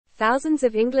Thousands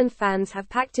of England fans have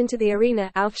packed into the arena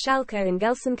auf Schalke in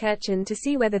Gelsenkirchen to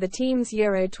see whether the team's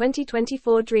Euro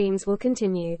 2024 dreams will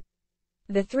continue.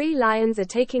 The Three Lions are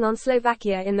taking on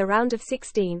Slovakia in the round of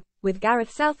 16, with Gareth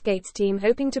Southgate's team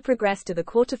hoping to progress to the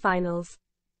quarter-finals.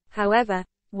 However,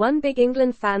 one big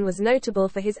England fan was notable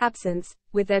for his absence,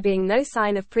 with there being no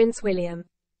sign of Prince William.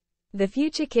 The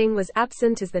future king was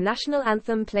absent as the national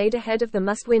anthem played ahead of the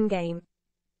must-win game.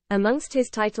 Amongst his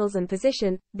titles and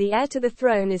position, the heir to the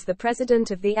throne is the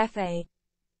president of the FA.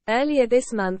 Earlier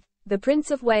this month, the Prince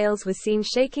of Wales was seen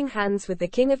shaking hands with the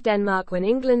King of Denmark when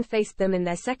England faced them in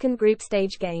their second group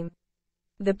stage game.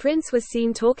 The Prince was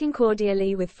seen talking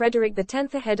cordially with Frederick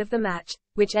X ahead of the match,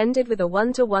 which ended with a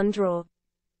 1-1 draw.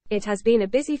 It has been a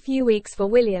busy few weeks for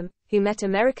William, who met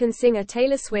American singer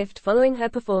Taylor Swift following her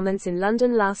performance in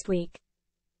London last week.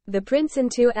 The Prince and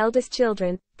two eldest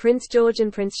children, Prince George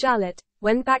and Prince Charlotte,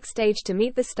 went backstage to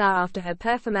meet the star after her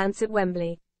performance at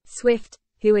Wembley. Swift,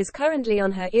 who is currently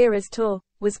on her Eras tour,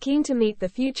 was keen to meet the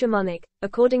future monarch,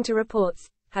 according to reports,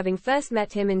 having first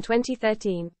met him in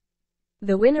 2013.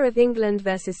 The winner of England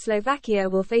versus Slovakia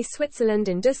will face Switzerland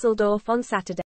in Düsseldorf on Saturday.